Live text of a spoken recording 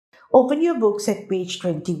Open your books at page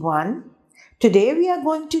 21. Today we are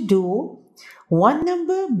going to do one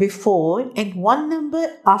number before and one number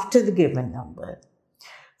after the given number.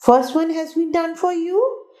 First one has been done for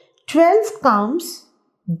you. 12 comes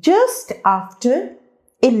just after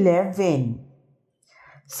 11.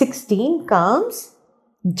 16 comes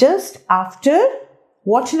just after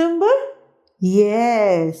what number?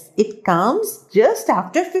 Yes, it comes just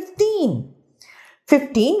after 15.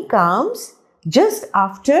 15 comes just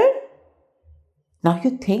after. Now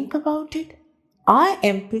you think about it. I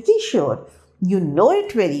am pretty sure you know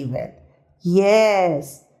it very well.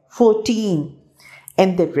 Yes, 14.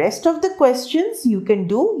 And the rest of the questions you can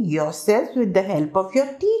do yourself with the help of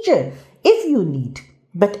your teacher if you need.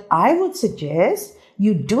 But I would suggest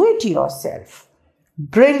you do it yourself.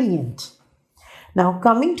 Brilliant. Now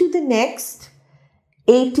coming to the next,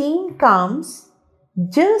 18 comes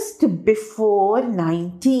just before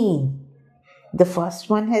 19. The first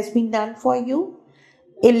one has been done for you.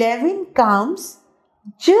 11 comes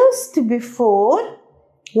just before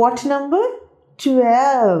what number?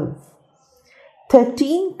 12.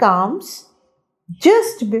 13 comes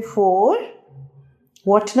just before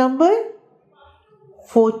what number?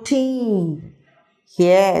 14.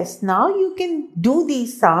 Yes, now you can do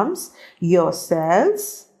these sums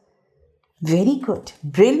yourselves. Very good.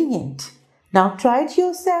 Brilliant. Now try it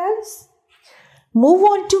yourselves. Move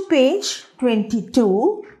on to page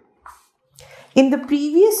 22. In the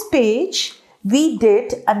previous page, we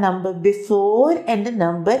did a number before and a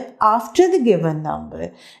number after the given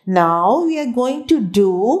number. Now we are going to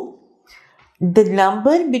do the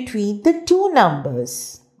number between the two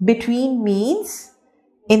numbers. Between means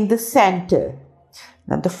in the center.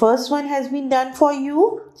 Now the first one has been done for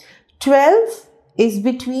you. 12 is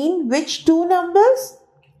between which two numbers?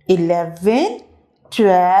 11,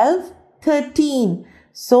 12, 13.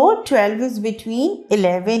 So 12 is between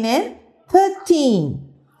 11 and 13.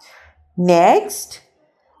 Next,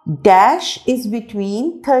 dash is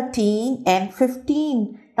between 13 and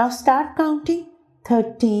 15. Now start counting.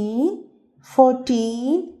 13,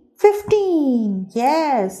 14, 15.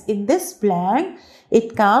 Yes, in this blank,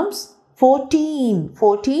 it comes 14.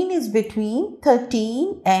 14 is between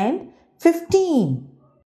 13 and 15.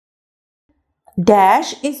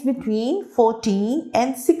 Dash is between 14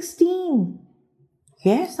 and 16.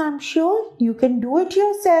 Yes, I'm sure you can do it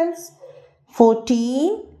yourselves.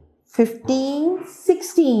 14, 15,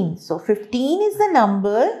 16. So 15 is the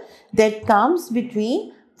number that comes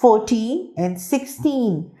between 14 and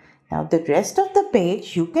 16. Now the rest of the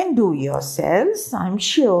page you can do yourselves, I'm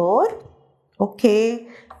sure. Okay,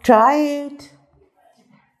 try it.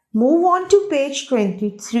 Move on to page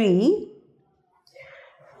 23.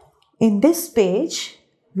 In this page,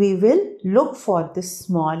 we will look for the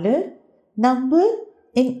smaller number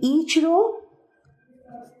in each row.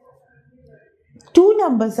 Two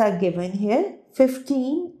numbers are given here,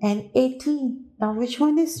 15 and 18. Now, which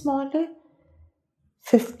one is smaller?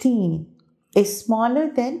 15 is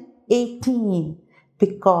smaller than 18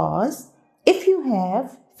 because if you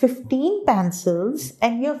have 15 pencils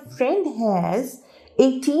and your friend has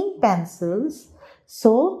 18 pencils,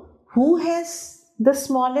 so who has the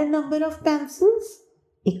smaller number of pencils?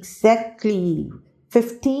 Exactly.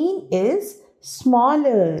 15 is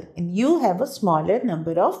smaller and you have a smaller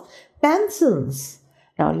number of pencils.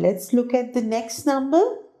 Now let's look at the next number.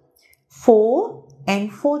 4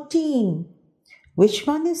 and 14. Which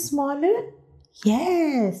one is smaller?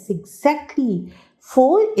 Yes, exactly.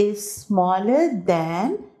 4 is smaller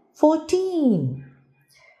than 14.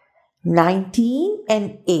 19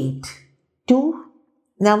 and 8. Two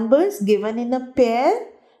numbers given in a pair.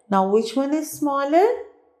 Now which one is smaller?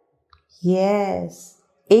 Yes,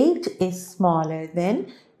 8 is smaller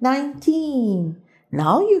than 19.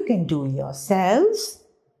 Now you can do yourselves.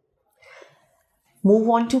 Move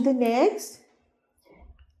on to the next.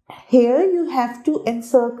 Here you have to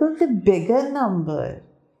encircle the bigger number.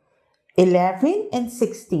 11 and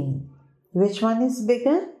 16. Which one is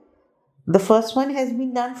bigger? The first one has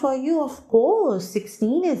been done for you, of course.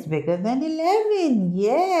 16 is bigger than 11.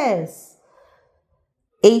 Yes.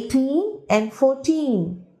 18 and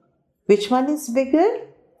 14. Which one is bigger?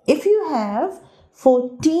 If you have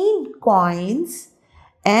 14 coins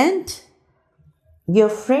and your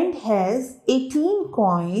friend has 18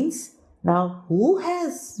 coins, now who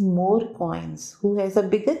has more coins? Who has a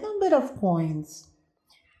bigger number of coins?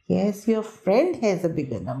 Yes, your friend has a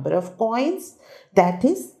bigger number of coins. That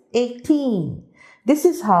is 18. This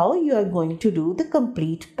is how you are going to do the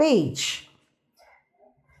complete page.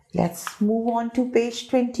 Let's move on to page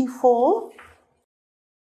 24.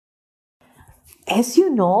 As you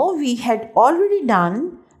know, we had already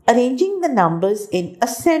done arranging the numbers in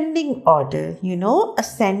ascending order. You know,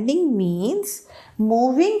 ascending means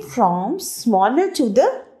moving from smaller to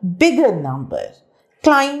the bigger number.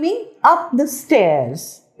 Climbing up the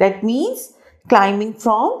stairs. That means climbing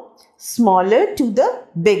from smaller to the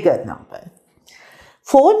bigger number.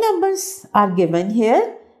 4 numbers are given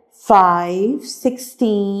here: 5,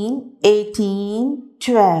 16, 18,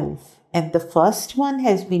 12. And the first one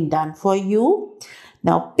has been done for you.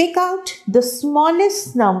 Now pick out the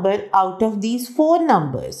smallest number out of these 4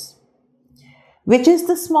 numbers. Which is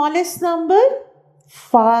the smallest number?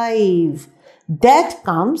 5. That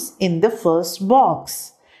comes in the first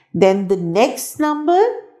box. Then the next number,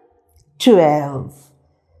 12.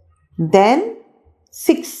 Then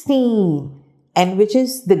 16. And which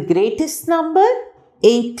is the greatest number?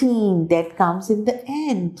 18. That comes in the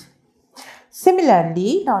end.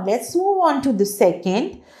 Similarly, now let's move on to the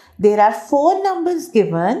second. There are 4 numbers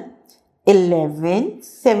given: 11,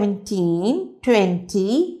 17,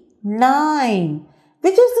 20, 9.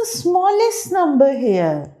 Which is the smallest number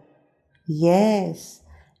here? Yes,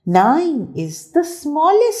 9 is the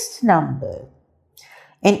smallest number.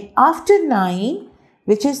 And after 9,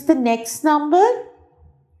 which is the next number?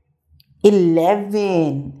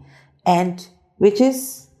 11. And which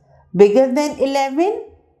is bigger than 11?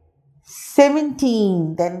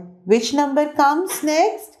 17. Then which number comes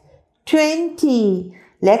next? 20.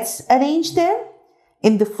 Let's arrange them.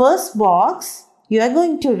 In the first box, you are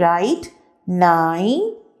going to write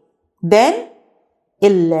 9, then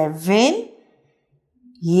 11.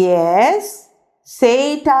 Yes,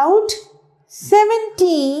 say it out.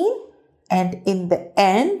 17. And in the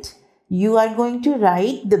end, you are going to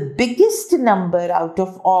write the biggest number out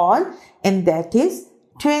of all, and that is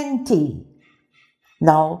 20.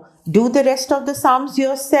 Now, do the rest of the sums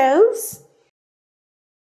yourselves.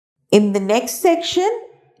 In the next section,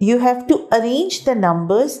 you have to arrange the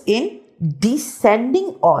numbers in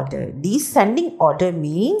descending order. Descending order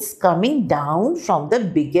means coming down from the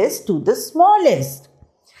biggest to the smallest.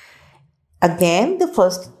 Again, the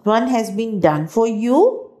first one has been done for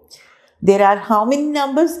you. There are how many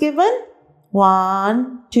numbers given?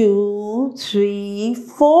 1, 2, 3,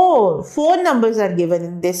 4. 4 numbers are given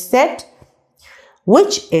in this set.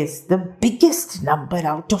 Which is the biggest number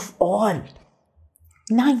out of all?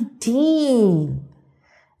 19.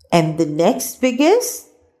 And the next biggest?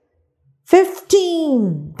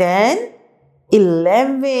 15. Then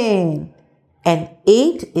 11. And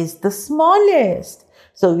 8 is the smallest.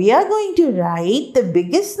 So we are going to write the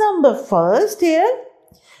biggest number first here.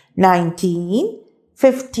 19,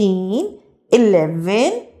 15,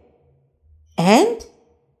 11 and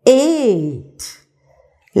 8.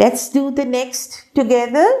 Let's do the next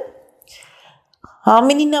together. How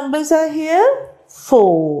many numbers are here?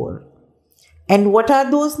 4. And what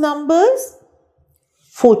are those numbers?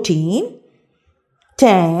 14,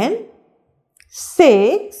 10,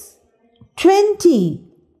 6, 20.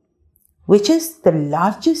 Which is the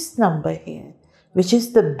largest number here? Which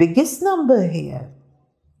is the biggest number here?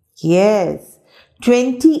 Yes,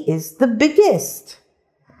 20 is the biggest.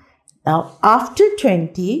 Now after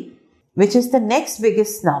 20, which is the next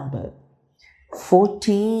biggest number?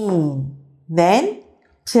 14. Then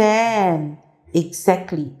 10.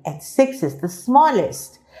 Exactly. And 6 is the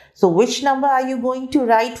smallest. So which number are you going to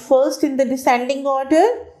write first in the descending order?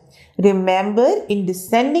 Remember, in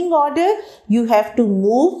descending order, you have to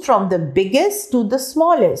move from the biggest to the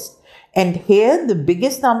smallest. And here the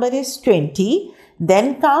biggest number is 20.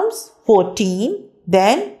 Then comes 14.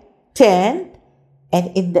 Then 10.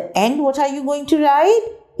 And in the end, what are you going to write?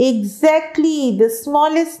 Exactly, the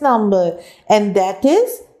smallest number. And that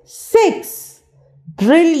is 6.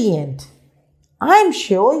 Brilliant. I'm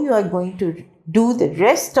sure you are going to do the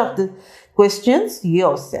rest of the questions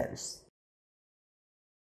yourselves.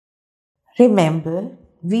 Remember,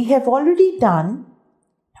 we have already done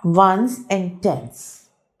ones and tens.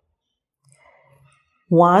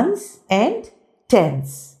 Ones and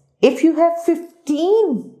tens. If you have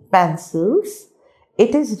 15 pencils,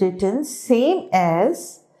 it is written same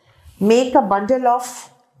as make a bundle of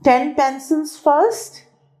 10 pencils first.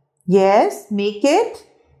 Yes, make it.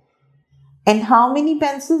 And how many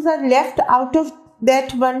pencils are left out of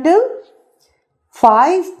that bundle?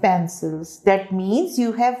 5 pencils. That means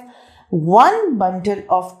you have one bundle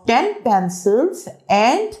of 10 pencils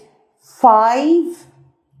and 5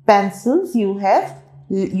 pencils you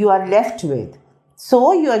are left with.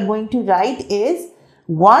 So you are going to write is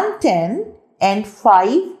 1 10 and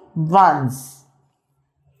 5 ones.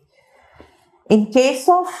 In case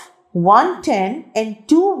of 1 10 and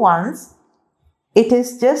 2 ones, it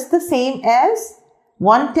is just the same as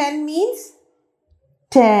 1 10 means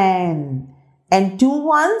 10. And 2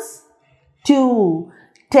 ones, 2.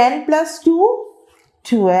 10 plus 2,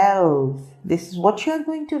 12. This is what you are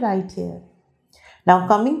going to write here. Now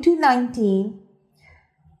coming to 19,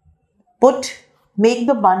 make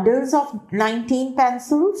the bundles of 19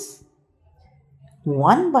 pencils.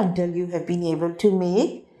 One bundle you have been able to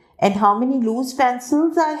make. And how many loose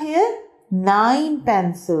pencils are here? 9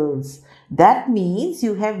 pencils. That means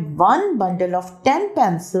you have one bundle of 10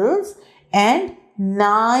 pencils and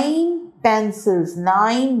 9 pencils,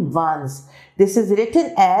 9 ones. This is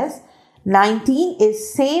written as 19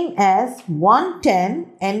 is same as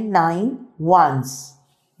 110 and 9 ones.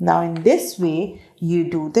 Now in this way, you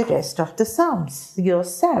do the rest of the sums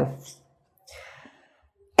yourself.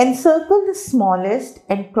 Encircle the smallest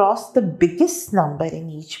and cross the biggest number in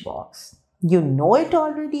each box. You know it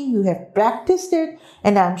already, you have practiced it,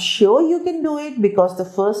 and I'm sure you can do it because the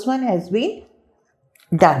first one has been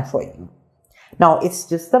done for you. Now it's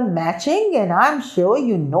just the matching, and I'm sure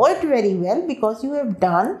you know it very well because you have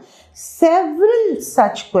done several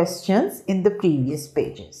such questions in the previous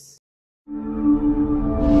pages.